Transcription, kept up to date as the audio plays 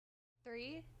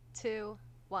3, 2,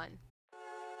 1.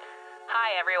 Hi,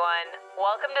 everyone.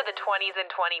 Welcome to the 20s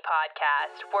and 20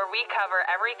 podcast, where we cover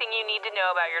everything you need to know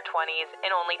about your 20s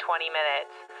in only 20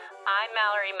 minutes. I'm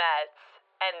Mallory Metz,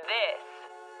 and this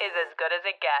is as good as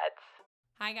it gets.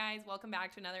 Hi guys, welcome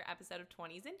back to another episode of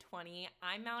 20s and 20.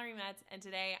 I'm Mallory Metz, and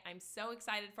today I'm so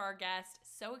excited for our guest,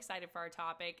 so excited for our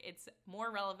topic. It's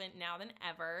more relevant now than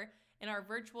ever. In our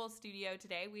virtual studio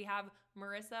today, we have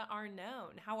Marissa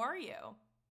Arnone. How are you?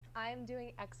 I'm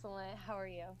doing excellent. How are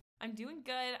you? I'm doing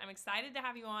good. I'm excited to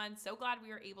have you on. So glad we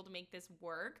were able to make this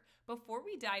work. Before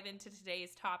we dive into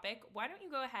today's topic, why don't you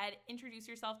go ahead, introduce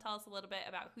yourself, tell us a little bit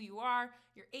about who you are,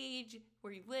 your age,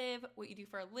 where you live, what you do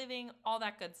for a living, all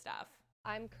that good stuff.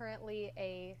 I'm currently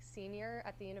a senior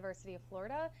at the University of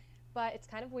Florida, but it's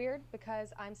kind of weird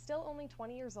because I'm still only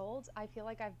 20 years old. I feel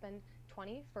like I've been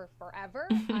 20 for forever.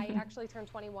 I actually turned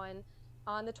 21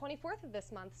 on the 24th of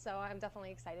this month, so I'm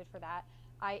definitely excited for that.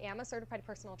 I am a certified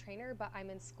personal trainer, but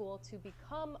I'm in school to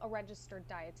become a registered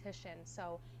dietitian.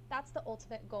 So that's the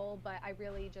ultimate goal, but I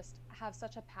really just have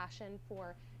such a passion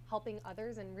for helping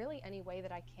others in really any way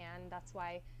that I can. That's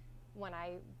why when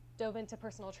I dove into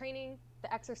personal training,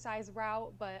 the exercise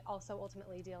route, but also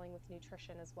ultimately dealing with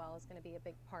nutrition as well is going to be a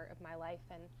big part of my life.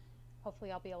 And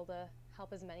hopefully I'll be able to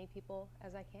help as many people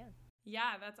as I can.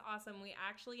 Yeah, that's awesome. We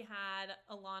actually had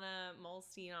Alana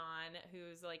Molstein on,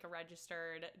 who's like a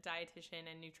registered dietitian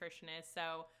and nutritionist.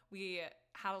 So we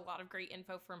had a lot of great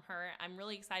info from her. I'm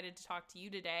really excited to talk to you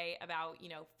today about,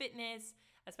 fitness,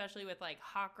 especially with like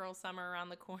hot girl summer around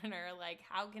the corner. Like,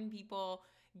 how can people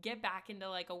get back into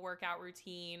like a workout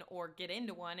routine or get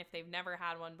into one if they've never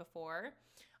had one before?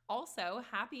 Also,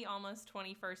 happy almost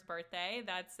 21st birthday.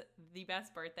 That's the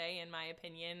best birthday in my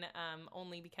opinion,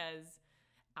 only because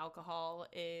alcohol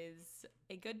is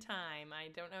a good time. I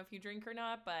don't know if you drink or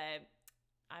not, but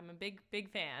I'm a big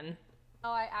fan.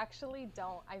 Oh, I actually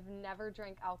don't. I've never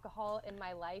drank alcohol in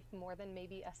my life more than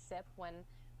maybe a sip when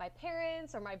my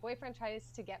parents or my boyfriend tries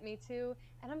to get me to,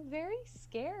 and I'm very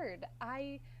scared.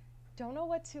 I don't know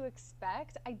what to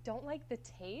expect. I don't like the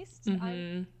taste. Mm-hmm.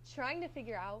 I'm trying to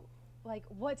figure out like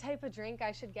what type of drink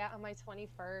I should get on my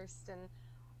 21st and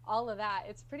all of that.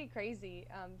 It's pretty crazy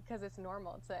because it's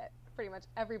normal to pretty much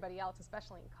everybody else,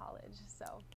 especially in college.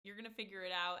 So you're gonna figure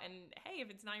it out, and hey, if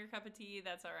it's not your cup of tea,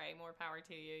 that's all right. More power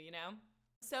to you,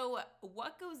 So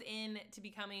what goes in to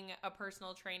becoming a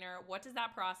personal trainer? What does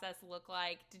that process look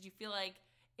like? Did you feel like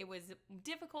it was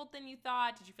difficult than you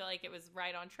thought? Did you feel like it was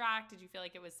right on track? Did you feel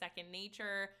like it was second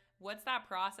nature? What's that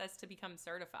process to become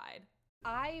certified?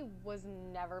 I was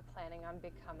never planning on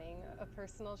becoming a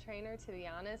personal trainer, to be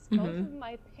honest. Mm-hmm. Both of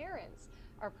my parents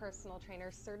are personal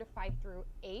trainers certified through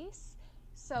ACE.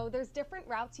 So there's different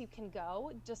routes you can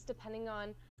go just depending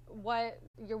on what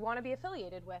you want to be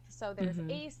affiliated with. So there's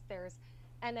ACE, there's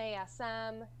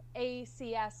NASM,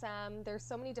 ACSM. There's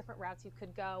so many different routes you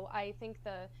could go. I think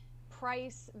the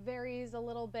price varies a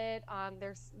little bit.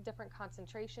 There's different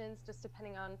concentrations just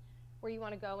depending on where you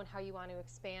want to go and how you want to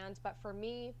expand. But for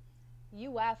me,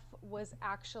 UF was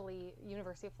actually,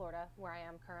 University of Florida, where I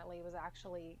am currently, was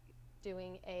actually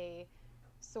doing a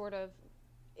sort of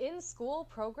in-school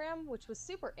program, which was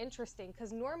super interesting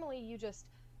because normally you just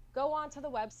go onto the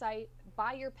website,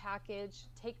 buy your package,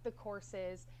 take the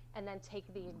courses, and then take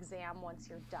the exam once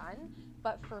you're done.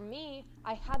 But for me,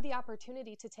 I had the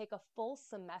opportunity to take a full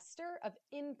semester of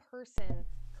in-person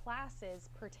classes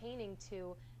pertaining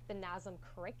to the NASM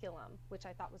curriculum, which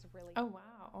I thought was really cool.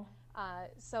 Oh, wow.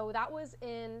 So that was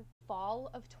in fall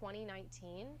of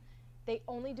 2019. They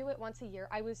only do it once a year.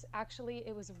 It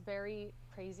was very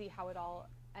crazy how it all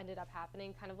ended up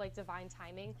happening, kind of like divine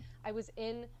timing. I was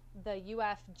in the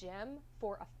UF gym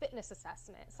for a fitness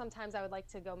assessment. Sometimes I would like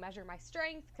to go measure my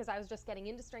strength because I was just getting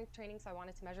into strength training, so I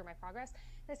wanted to measure my progress.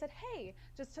 And I said, hey,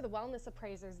 just to the wellness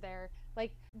appraisers there,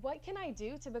 like, what can I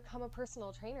do to become a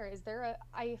personal trainer?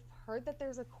 I've heard that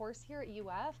there's a course here at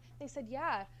UF. They said,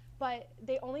 yeah, but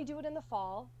they only do it in the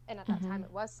fall, and at that time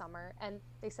it was summer, and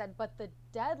they said, but the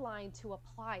deadline to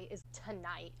apply is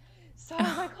tonight. So I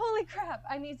was like, holy crap,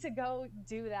 I need to go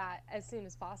do that as soon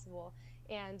as possible.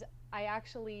 And I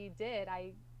actually did.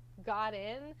 I got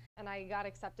in and I got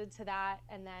accepted to that.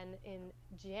 And then in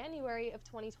January of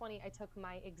 2020, I took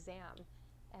my exam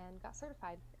and got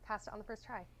certified. Passed it on the first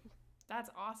try. That's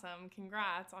awesome.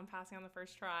 Congrats on passing on the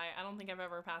first try. I don't think I've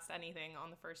ever passed anything on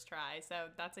the first try, so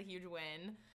that's a huge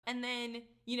win. And then,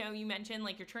 you mentioned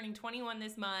like you're turning 21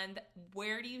 this month.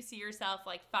 Where do you see yourself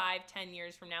like 5-10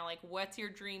 years from now? Like, what's your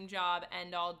dream job,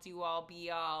 end all, do all,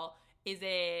 be all? Is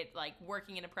it like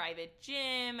working in a private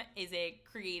gym? Is it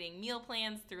creating meal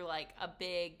plans through like a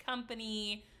big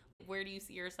company? Where do you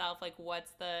see yourself? Like,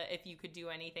 if you could do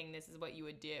anything, this is what you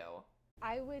would do?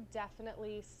 I would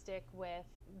definitely stick with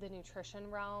the nutrition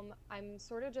realm. I'm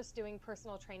sort of just doing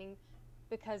personal training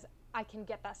because I can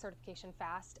get that certification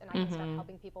fast and I can start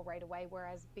helping people right away,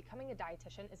 whereas becoming a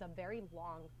dietitian is a very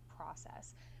long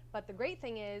process. But the great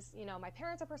thing is, my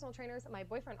parents are personal trainers. My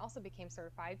boyfriend also became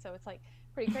certified, so it's like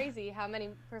pretty crazy how many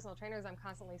personal trainers I'm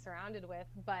constantly surrounded with.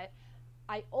 But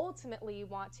I ultimately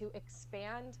want to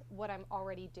expand what I'm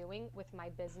already doing with my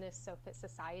business, SoFit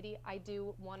Society. I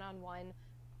do one-on-one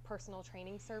personal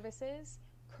training services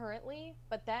currently,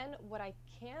 but then what I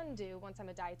can do once I'm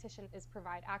a dietitian is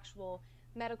provide actual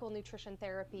medical nutrition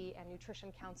therapy and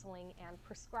nutrition counseling and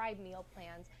prescribe meal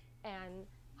plans and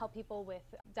help people with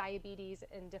diabetes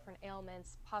and different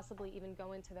ailments, possibly even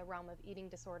go into the realm of eating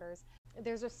disorders.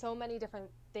 There's just so many different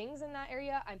things in that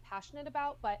area I'm passionate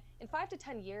about, but in 5 to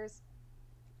 10 years,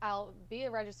 I'll be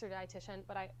a registered dietitian,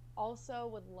 but I also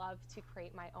would love to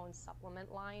create my own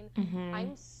supplement line.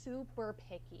 I'm super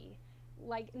picky.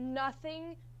 Like,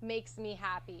 nothing makes me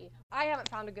happy. I haven't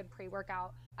found a good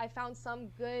pre-workout. I found some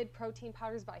good protein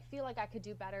powders, but I feel like I could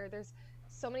do better. There's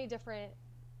so many different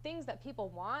things that people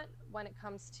want when it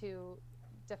comes to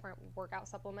different workout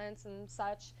supplements and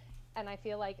such. And I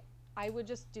feel like I would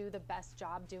just do the best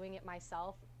job doing it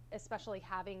myself, especially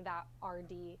having that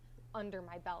RD under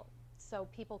my belt, so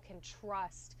people can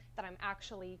trust that I'm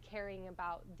actually caring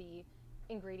about the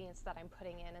ingredients that I'm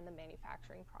putting in and the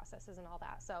manufacturing processes and all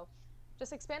that. So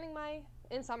just expanding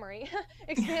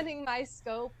expanding my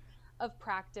scope of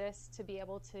practice to be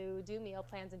able to do meal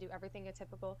plans and do everything a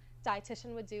typical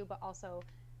dietitian would do, but also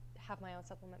have my own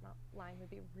supplement line would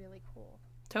be really cool.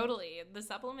 Totally. The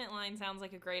supplement line sounds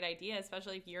like a great idea,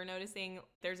 especially if you're noticing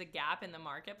there's a gap in the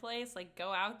marketplace. Like,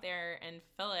 go out there and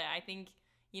fill it. I think,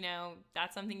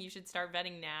 that's something you should start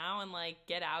vetting now and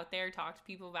get out there, talk to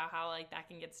people about how that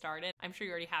can get started. I'm sure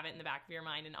you already have it in the back of your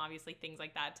mind, and obviously things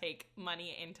like that take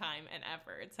money and time and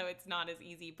effort, so it's not as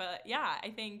easy. But yeah,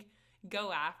 I think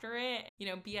go after it,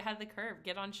 be ahead of the curve,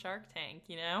 get on Shark Tank,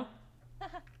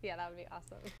 Yeah, that would be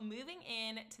awesome. Moving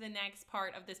in to the next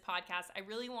part of this podcast, I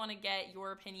really want to get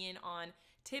your opinion on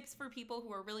tips for people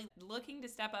who are really looking to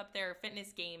step up their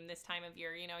fitness game this time of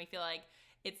year. I feel like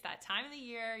it's that time of the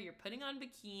year, you're putting on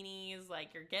bikinis,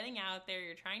 you're getting out there,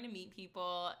 you're trying to meet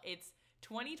people. It's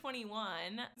 2021,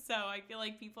 so I feel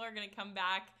like people are going to come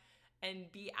back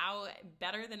and be out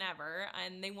better than ever,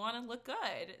 and they want to look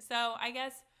good. So I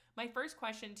guess my first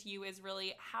question to you is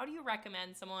really, how do you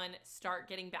recommend someone start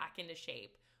getting back into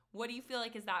shape? What do you feel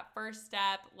like is that first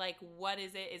step? What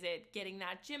is it? Is it getting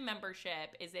that gym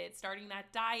membership? Is it starting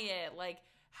that diet?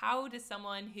 How does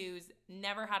someone who's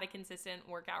never had a consistent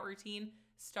workout routine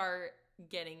start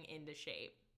getting into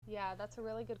shape? Yeah, that's a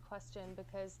really good question,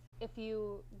 because if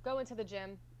you go into the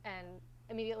gym and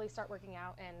immediately start working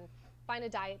out and find a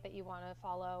diet that you want to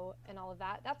follow and all of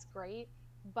that, that's great,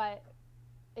 but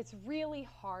it's really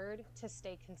hard to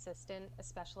stay consistent,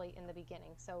 especially in the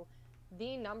beginning. So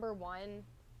the number one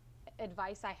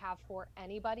advice I have for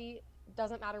anybody,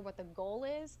 doesn't matter what the goal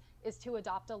is to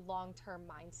adopt a long-term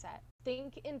mindset.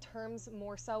 Think in terms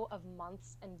more so of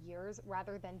months and years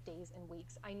rather than days and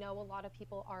weeks. I know a lot of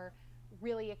people are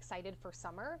really excited for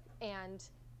summer and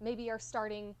maybe are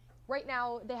starting right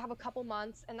now. They have a couple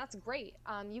months, and that's great.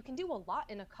 You can do a lot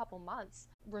in a couple months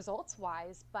results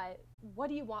wise, but what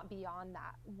do you want beyond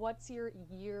that? What's your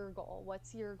year goal?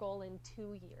 What's your goal in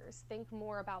 2 years? Think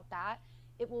more about that.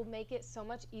 It will make it so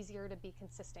much easier to be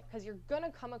consistent, because you're going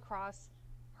to come across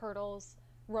hurdles,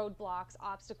 roadblocks,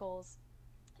 obstacles,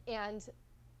 and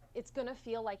it's going to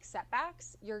feel like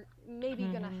setbacks. You're maybe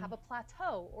going to have a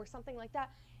plateau or something like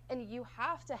that. And you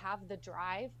have to have the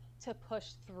drive to push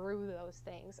through those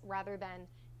things rather than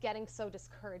getting so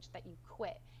discouraged that you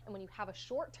quit. And when you have a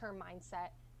short-term mindset,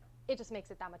 it just makes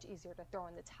it that much easier to throw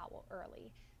in the towel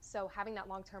early. So having that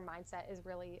long-term mindset is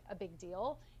really a big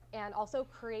deal. And also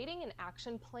creating an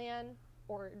action plan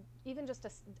or even just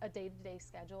a day-to-day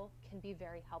schedule can be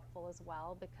very helpful as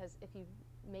well, because if you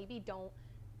maybe don't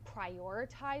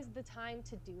prioritize the time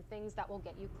to do things that will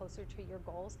get you closer to your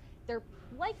goals, they're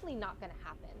likely not going to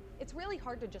happen. It's really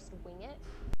hard to just wing it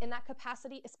in that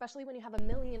capacity, especially when you have a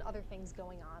million other things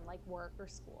going on, like work or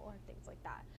school or things like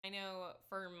that. I know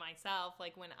for myself,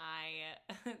 when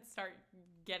I start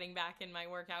getting back in my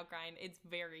workout grind, it's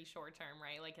very short term,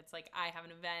 right? It's I have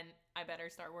an event, I better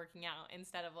start working out,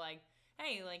 instead of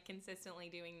hey, consistently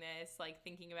doing this,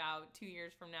 thinking about 2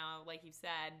 years from now, like you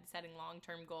said, setting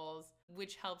long-term goals,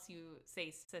 which helps you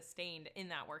stay sustained in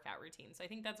that workout routine. So I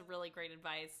think that's really great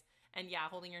advice. And yeah,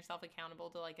 holding yourself accountable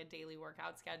to a daily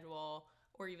workout schedule,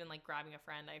 or even like grabbing a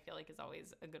friend, I feel like is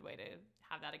always a good way to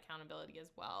have that accountability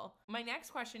as well. My next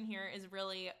question here is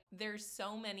really, there's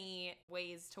so many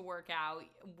ways to work out.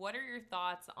 What are your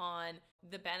thoughts on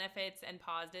the benefits and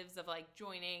positives of like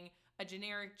joining a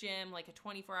generic gym, like a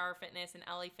 24-hour fitness and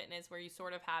LA Fitness, where you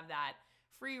sort of have that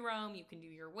free roam, you can do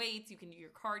your weights, you can do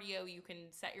your cardio, you can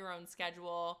set your own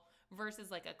schedule,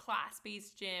 versus like a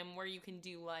class-based gym where you can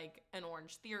do like an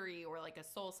Orange Theory or like a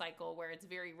Soul Cycle where it's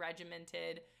very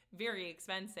regimented, very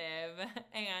expensive,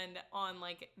 and on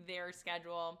like their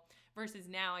schedule, versus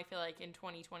now I feel like in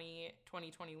 2020,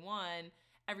 2021,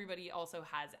 everybody also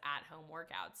has at-home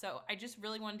workouts. So I just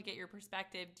really wanted to get your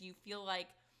perspective. Do you feel like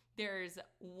there's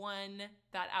one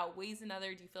that outweighs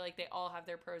another? Do you feel like they all have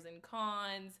their pros and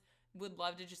cons? Would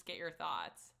love to just get your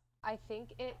thoughts. I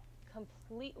think it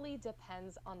completely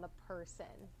depends on the person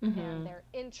and their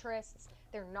interests,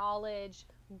 their knowledge,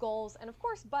 goals, and of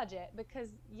course budget, because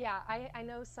I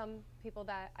know some people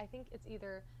that I think it's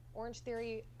either Orange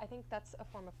Theory, I think that's a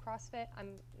form of CrossFit.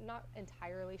 I'm not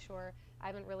entirely sure. I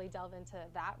haven't really delved into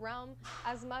that realm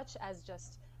as much as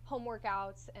just home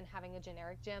workouts and having a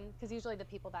generic gym, because usually the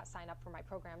people that sign up for my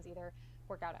programs either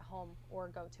work out at home or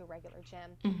go to a regular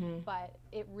gym. But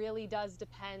it really does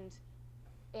depend,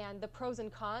 and the pros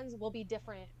and cons will be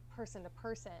different person to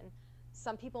person.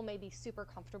 Some people may be super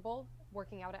comfortable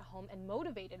working out at home and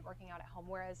motivated working out at home,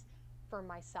 whereas for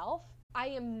myself, I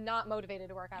am not motivated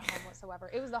to work at home whatsoever.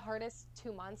 It was the hardest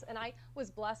 2 months, and I was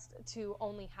blessed to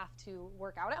only have to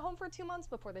work out at home for 2 months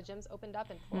before the gyms opened up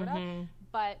in Florida.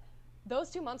 But those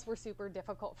 2 months were super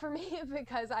difficult for me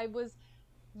because I was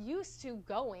used to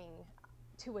going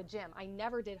to a gym. I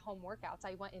never did home workouts.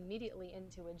 I went immediately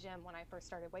into a gym when I first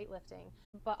started weightlifting.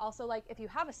 But also, like, if you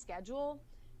have a schedule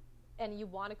and you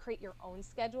want to create your own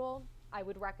schedule, I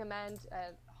would recommend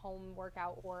a home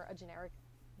workout or a generic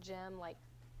gym, like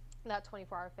that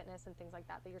 24-hour fitness and things like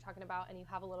that you're talking about, and you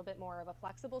have a little bit more of a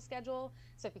flexible schedule.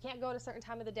 So if you can't go at a certain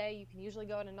time of the day, you can usually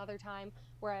go at another time,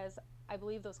 whereas I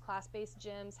believe those class-based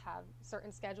gyms have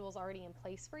certain schedules already in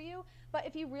place for you. But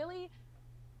if you really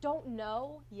don't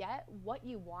know yet what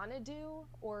you want to do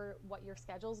or what your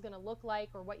schedule is going to look like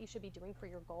or what you should be doing for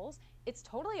your goals, it's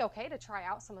totally okay to try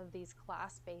out some of these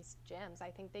class-based gyms. I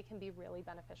think they can be really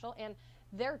beneficial, and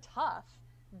they're tough.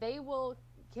 They will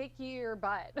kick your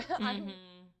butt.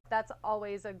 That's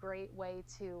always a great way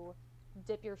to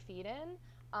dip your feet in,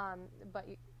 but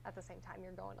at the same time,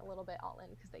 you're going a little bit all in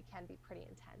because they can be pretty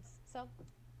intense. So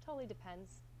totally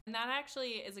depends. And that actually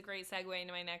is a great segue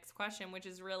into my next question, which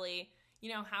is really,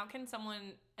 how can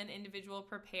an individual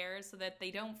prepare so that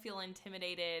they don't feel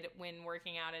intimidated when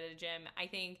working out at a gym? I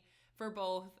think for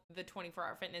both the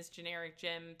 24-hour fitness generic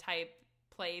gym type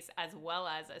place, as well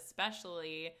as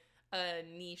especially a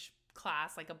niche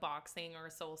class like a boxing or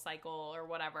a Soul Cycle or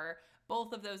whatever,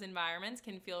 both of those environments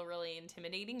can feel really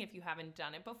intimidating if you haven't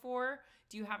done it before.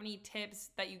 Do you have any tips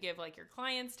that you give like your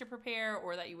clients to prepare,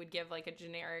 or that you would give like a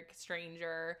generic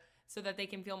stranger so that they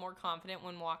can feel more confident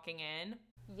when walking in?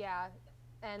 Yeah,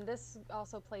 and this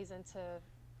also plays into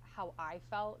how I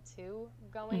felt too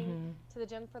going to the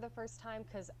gym for the first time,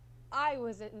 because I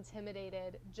was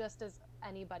intimidated just as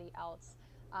anybody else.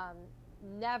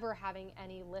 Never having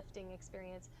any lifting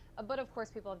experience, but of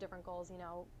course people have different goals,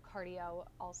 cardio,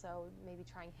 also maybe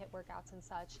trying HIIT workouts and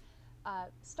such.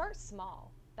 Start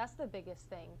small. That's the biggest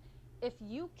thing. If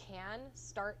you can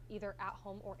start either at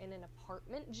home or in an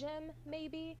apartment gym,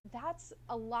 maybe, that's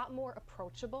a lot more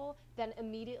approachable than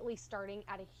immediately starting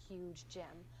at a huge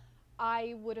gym.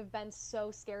 I would have been so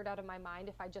scared out of my mind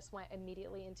if I just went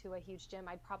immediately into a huge gym.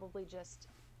 I'd probably just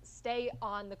stay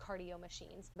on the cardio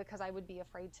machines because I would be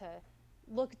afraid to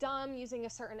look dumb using a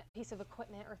certain piece of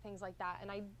equipment or things like that.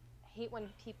 And I hate when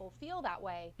people feel that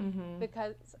way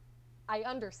because I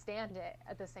understand it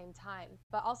at the same time.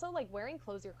 But also, like, wearing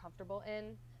clothes you're comfortable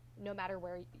in, no matter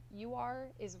where you are,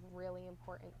 is really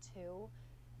important too.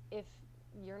 If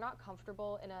you're not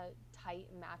comfortable in a tight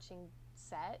matching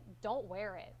set, don't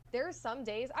wear it. There's some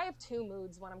days, I have two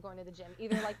moods when I'm going to the gym,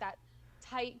 either like that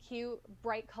tight, cute,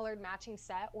 bright colored matching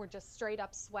set, or just straight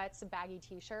up sweats, a baggy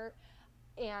t-shirt.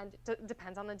 And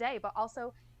depends on the day, but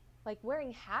also like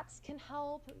wearing hats can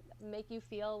help make you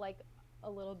feel like a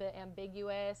little bit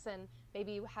ambiguous, and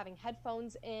maybe having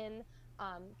headphones in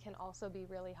can also be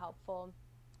really helpful.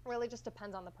 Really just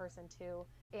depends on the person too.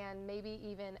 And maybe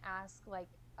even ask like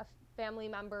a family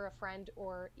member, a friend,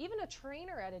 or even a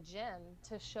trainer at a gym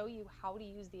to show you how to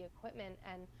use the equipment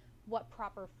and what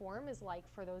proper form is like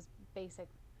for those basic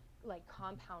like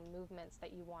compound movements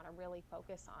that you want to really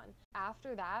focus on.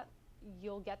 After that,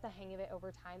 you'll get the hang of it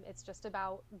over time. It's just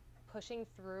about pushing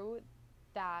through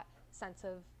that sense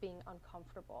of being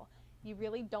uncomfortable. you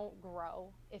really don't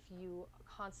grow if you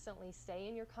constantly stay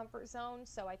in your comfort zone.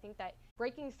 So I think that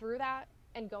breaking through that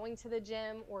and going to the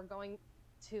gym or going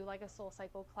to like a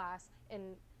SoulCycle class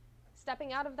and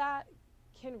stepping out of that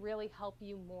can really help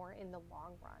you more in the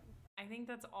long run. I think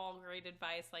that's all great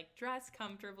advice. Like, dress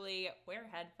comfortably, wear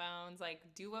headphones, like,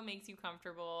 do what makes you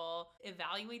comfortable,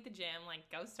 evaluate the gym, like,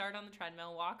 go start on the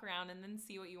treadmill, walk around, and then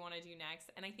see what you want to do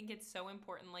next. And I think it's so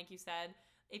important, like you said,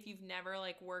 if you've never,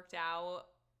 like, worked out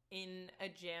in a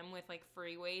gym with, like,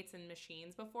 free weights and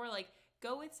machines before, like,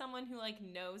 go with someone who, like,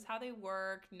 knows how they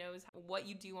work, knows what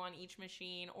you do on each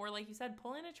machine, or, like you said,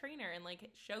 pull in a trainer and,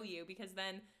 like, show you, because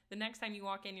then the next time you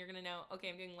walk in, you're going to know, okay,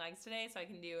 I'm doing legs today, so I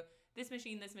can do this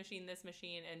machine,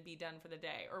 and be done for the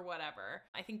day or whatever.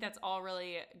 I think that's all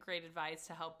really great advice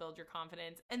to help build your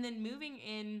confidence. And then moving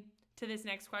in to this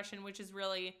next question, which is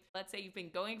really, let's say you've been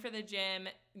going for the gym,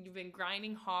 you've been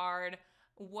grinding hard.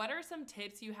 What are some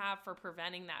tips you have for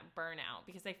preventing that burnout?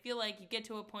 Because I feel like you get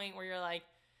to a point where you're like,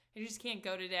 I just can't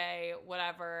go today,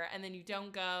 whatever. And then you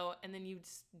don't go, and then you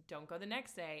just don't go the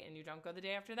next day, and you don't go the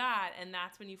day after that. And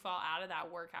that's when you fall out of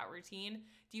that workout routine.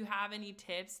 Do you have any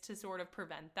tips to sort of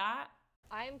prevent that?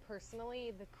 I'm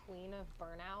personally the queen of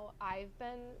burnout. I've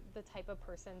been the type of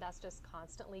person that's just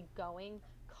constantly going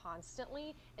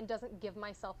constantly and doesn't give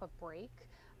myself a break.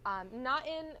 Not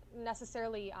in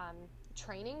necessarily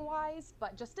training wise,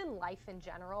 but just in life in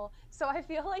general. So I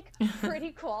feel like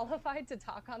pretty qualified to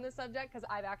talk on the subject because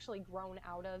I've actually grown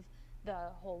out of the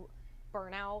whole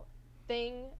burnout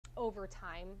thing over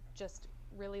time, just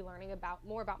really learning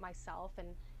more about myself and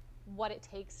what it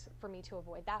takes for me to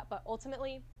avoid that. But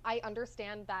ultimately, I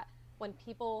understand that when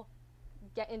people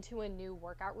get into a new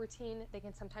workout routine, they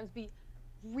can sometimes be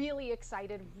really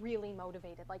excited, really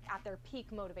motivated, like at their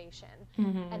peak motivation.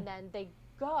 Mm-hmm. And then they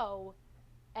go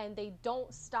and they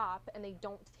don't stop and they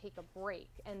don't take a break.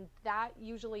 And that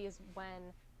usually is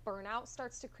when burnout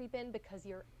starts to creep in, because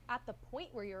you're at the point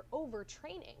where you're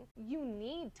overtraining. You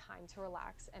need time to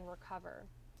relax and recover.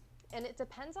 And it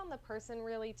depends on the person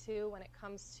really too, when it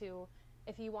comes to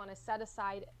if you want to set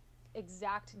aside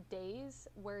exact days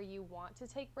where you want to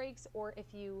take breaks, or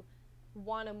if you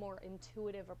want a more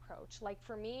intuitive approach. Like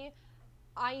for me,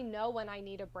 I know when I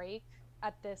need a break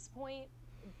at this point,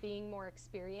 being more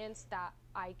experienced, that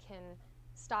I can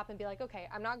stop and be like, okay,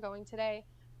 I'm not going today.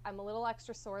 I'm a little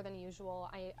extra sore than usual.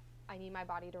 I need my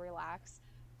body to relax.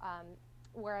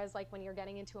 Whereas like when you're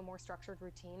getting into a more structured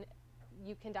routine,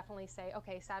 you can definitely say,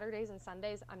 okay, Saturdays and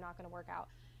Sundays, I'm not going to work out.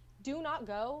 Do not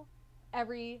go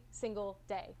every single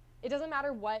day. It doesn't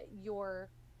matter what your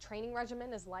training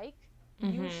regimen is like.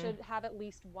 Mm-hmm. You should have at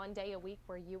least one day a week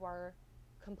where you are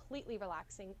completely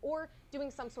relaxing or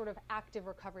doing some sort of active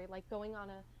recovery, like going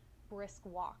on a brisk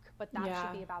walk, but that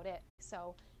should be about it.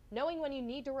 So knowing when you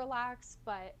need to relax,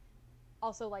 but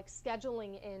also like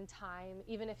scheduling in time,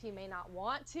 even if you may not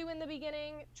want to in the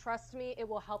beginning, trust me, it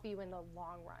will help you in the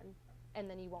long run. And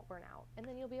then you won't burn out, and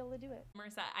then you'll be able to do it.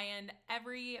 Marissa, I end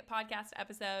every podcast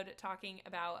episode talking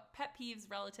about pet peeves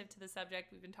relative to the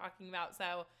subject we've been talking about.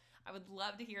 So I would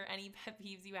love to hear any pet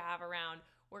peeves you have around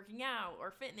working out or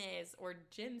fitness or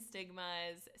gym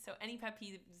stigmas. So any pet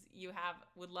peeves you have,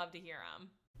 would love to hear them.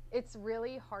 It's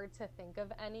really hard to think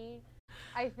of any.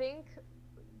 I think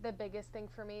the biggest thing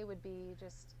for me would be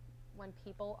just when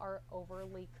people are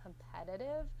overly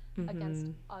competitive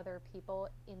against other people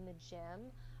in the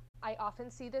gym. I often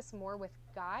see this more with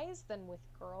guys than with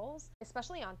girls,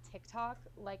 especially on TikTok.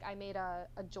 Like I made a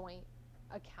joint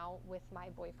account with my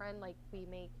boyfriend. Like we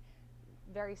make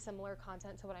very similar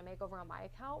content to what I make over on my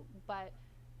account. But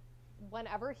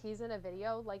whenever he's in a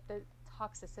video, like the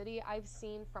toxicity I've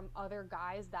seen from other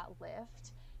guys that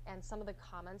lift and some of the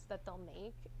comments that they'll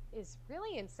make is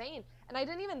really insane. And I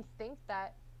didn't even think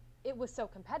that it was so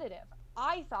competitive.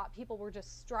 I thought people were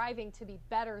just striving to be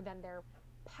better than their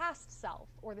past self,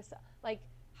 or this like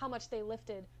how much they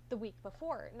lifted the week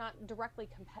before, not directly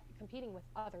competing with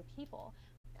other people.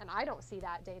 And I don't see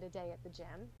that day to day at the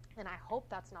gym, and I hope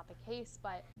that's not the case,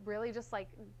 but really just like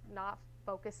not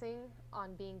focusing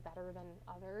on being better than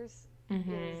others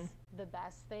is the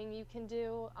best thing you can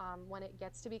do. When it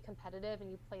gets to be competitive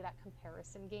and you play that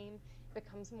comparison game, it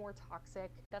becomes more toxic.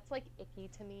 That's like icky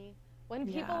to me. When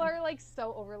people are like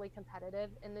so overly competitive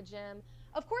in the gym.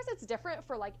 Of course it's different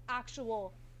for like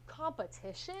actual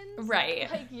competitions.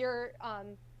 Right. Like your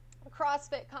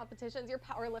CrossFit competitions, your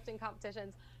powerlifting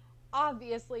competitions.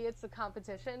 Obviously it's a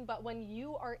competition, but when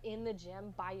you are in the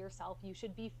gym by yourself, you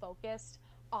should be focused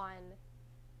on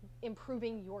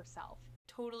improving yourself.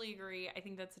 Totally agree. I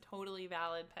think that's a totally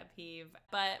valid pet peeve.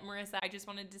 But Marissa, I just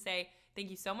wanted to say thank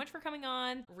you so much for coming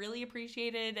on. Really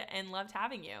appreciated and loved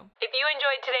having you. If you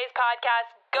enjoyed today's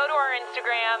podcast, Go to our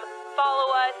Instagram, follow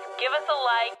us, give us a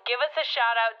like, give us a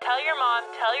shout out, tell your mom,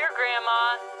 tell your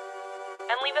grandma,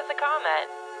 and leave us a comment.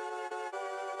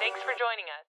 Thanks for joining us.